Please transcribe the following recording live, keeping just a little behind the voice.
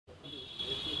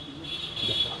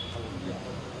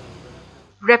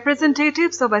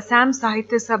Representatives of Assam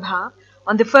Sahitya Sabha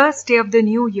on the first day of the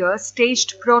new year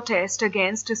staged protest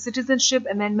against the Citizenship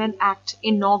Amendment Act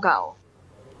in Nagaon.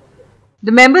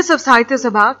 The members of Sahitya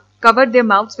Sabha covered their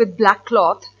mouths with black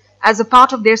cloth as a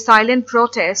part of their silent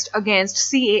protest against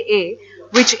CAA,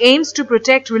 which aims to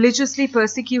protect religiously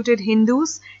persecuted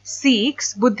Hindus,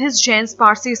 Sikhs, Buddhists, Jains,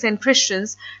 Parsis and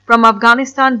Christians from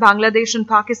Afghanistan, Bangladesh and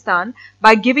Pakistan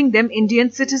by giving them Indian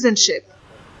citizenship.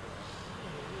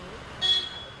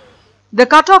 The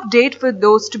cut-off date for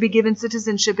those to be given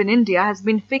citizenship in India has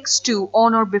been fixed to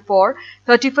on or before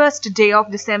 31st day of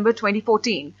December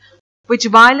 2014, which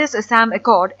violates Assam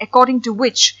Accord, according to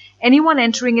which anyone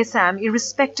entering Assam,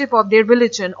 irrespective of their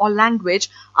religion or language,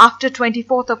 after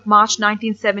 24th of March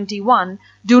 1971,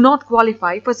 do not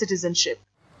qualify for citizenship.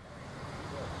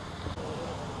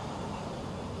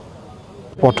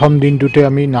 প্ৰথম দিনটোতে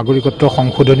আমি নাগৰিকত্ব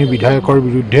সংশোধনী বিধেয়কৰ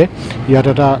বিৰুদ্ধে ইয়াত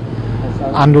এটা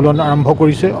আন্দোলন আৰম্ভ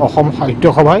কৰিছে অসম সাহিত্য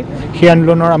সভাই। সেই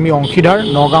আন্দোলনৰ আমি অংশীদাৰ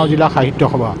নগাঁও জিলা সাহিত্য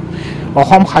সভা।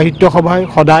 অসম সাহিত্য সভাই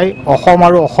সদায় অসম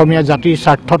আৰু অসমীয়া জাতিৰ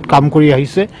স্বাৰ্থত কাম কৰি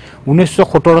আহিছে।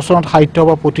 1917 চনত সাহিত্য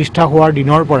সভা প্ৰতিষ্ঠা হোৱাৰ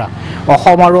দিনৰ পৰা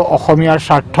অসম আৰু অসমীয়াৰ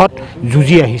স্বাৰ্থত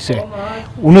যুঁজি আহিছে।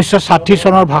 1960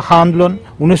 চনৰ ভাষা আন্দোলন,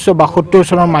 1972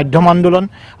 চনৰ মাধ্যম আন্দোলন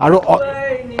আৰু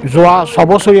যোৱা 6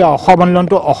 বছৰীয়া অসম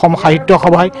আন্দোলনটো অসম সাহিত্য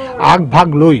সভাই আগভাগ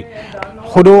লৈ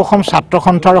সদৌ অসম ছাত্ৰ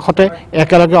সন্থাৰ সৈতে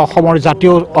একেলগে অসমৰ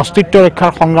জাতীয় অস্তিত্ব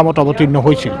ৰক্ষাৰ সংগ্ৰামত অৱতীৰ্ণ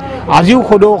হৈছিল। আজিও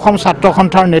সদৌ অসম ছাত্ৰ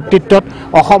সন্থাৰ নেতৃত্বত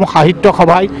অসম সাহিত্য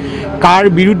সভাই কাৰ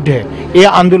বিৰুদ্ধে এই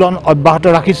আন্দোলন অব্যাহত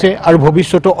ৰাখিছে আৰু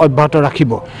ভৱিষ্যতো অব্যাহত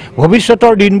ৰাখিব।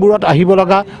 ভৱিষ্যতৰ দিনবোৰত আহিব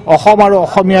লগা অসম আৰু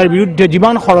অসমীয়াৰ বিৰুদ্ধে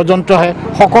যিমান ষড়যন্ত্ৰ হয়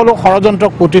সকলো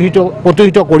ষড়যন্ত্ৰক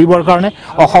প্ৰতিহিত কৰিবৰ কাৰণে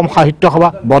অসম সাহিত্য সভা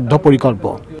বদ্ধপৰিকল্প।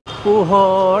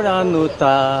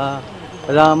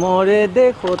 রামরে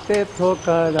দেখতে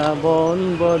থকা রাবণ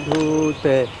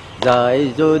বধূতে যাই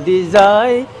যদি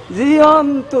যাই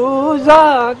জীবনটো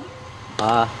যাক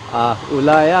আহ আহ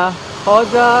ওলায়া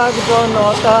সজাগ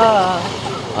জনতা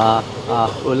আহ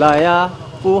আহ ওলায়া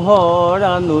পোহৰ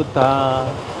আনুতা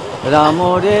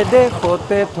ৰামৰে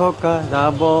দেখতে থকা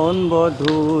ৰাবণ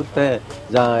বধূতে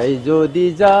যাই যদি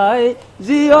যাই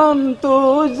জীবনটো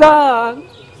যাক।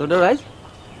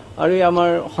 আৰু আমাৰ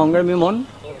সংগ্ৰামী মন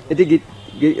এটি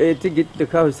গীত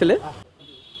দেখা হৈছিলে।